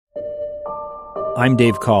I'm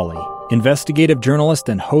Dave Cawley, investigative journalist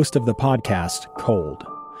and host of the podcast Cold.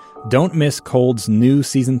 Don't miss Cold's new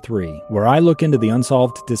Season 3, where I look into the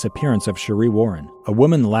unsolved disappearance of Sheree Warren, a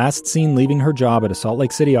woman last seen leaving her job at a Salt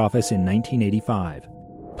Lake City office in 1985.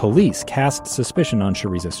 Police cast suspicion on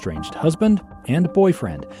Sheree's estranged husband and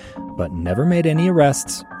boyfriend, but never made any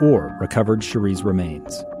arrests or recovered Sheree's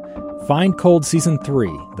remains. Find Cold Season 3,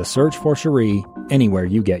 The Search for Sheree, anywhere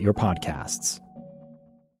you get your podcasts.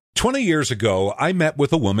 20 years ago, I met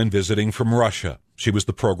with a woman visiting from Russia. She was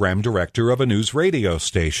the program director of a news radio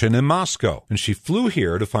station in Moscow, and she flew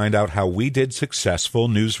here to find out how we did successful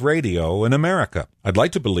news radio in America. I'd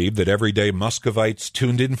like to believe that everyday Muscovites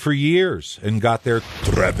tuned in for years and got their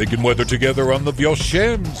traffic and weather together on the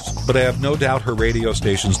Vyoshems. But I have no doubt her radio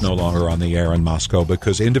station's no longer on the air in Moscow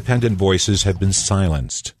because independent voices have been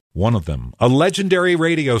silenced. One of them, a legendary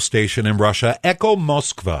radio station in Russia, Echo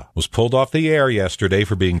Moskva, was pulled off the air yesterday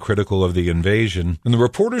for being critical of the invasion, and the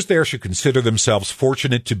reporters there should consider themselves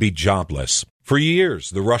fortunate to be jobless. For years,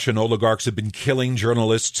 the Russian oligarchs have been killing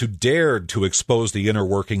journalists who dared to expose the inner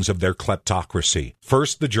workings of their kleptocracy.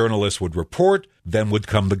 First, the journalists would report, then would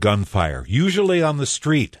come the gunfire, usually on the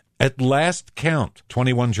street. At last count,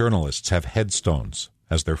 21 journalists have headstones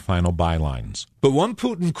as their final bylines. But one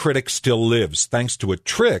Putin critic still lives thanks to a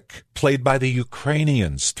trick played by the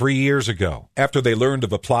Ukrainians 3 years ago. After they learned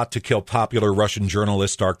of a plot to kill popular Russian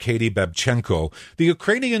journalist Arkady Babchenko, the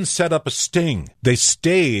Ukrainians set up a sting. They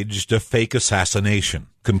staged a fake assassination,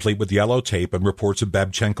 complete with yellow tape and reports of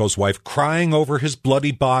Babchenko's wife crying over his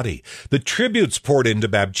bloody body. The tributes poured into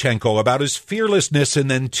Babchenko about his fearlessness,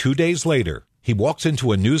 and then 2 days later, he walks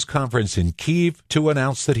into a news conference in Kyiv to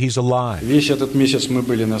announce that he's alive.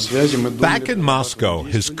 Back in Moscow,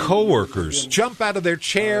 his co-workers jump out of their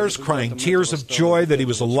chairs, crying tears of joy that he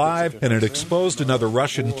was alive and had exposed another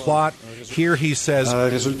Russian plot. Here he says,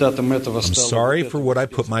 "I'm sorry for what I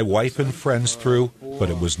put my wife and friends through,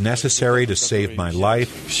 but it was necessary to save my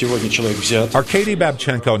life." Arkady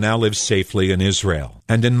Babchenko now lives safely in Israel.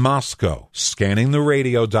 And in Moscow, scanning the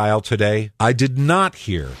radio dial today, I did not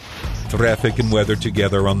hear traffic and weather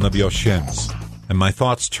together on the Vyoshems. And my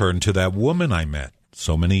thoughts turned to that woman I met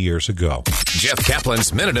so many years ago. Jeff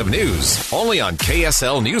Kaplan's Minute of News, only on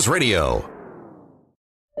KSL News Radio.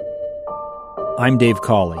 I'm Dave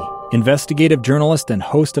Cawley, investigative journalist and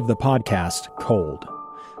host of the podcast Cold.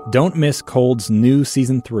 Don't miss Cold's new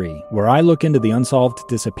Season 3, where I look into the unsolved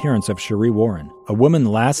disappearance of Sheree Warren, a woman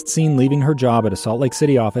last seen leaving her job at a Salt Lake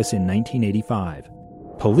City office in 1985.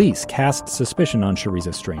 Police cast suspicion on Sheree's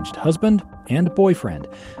estranged husband and boyfriend,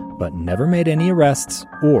 but never made any arrests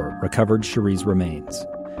or recovered Sheree's remains.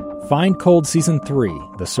 Find Cold Season 3,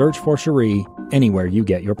 The Search for Sheree, anywhere you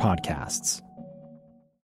get your podcasts.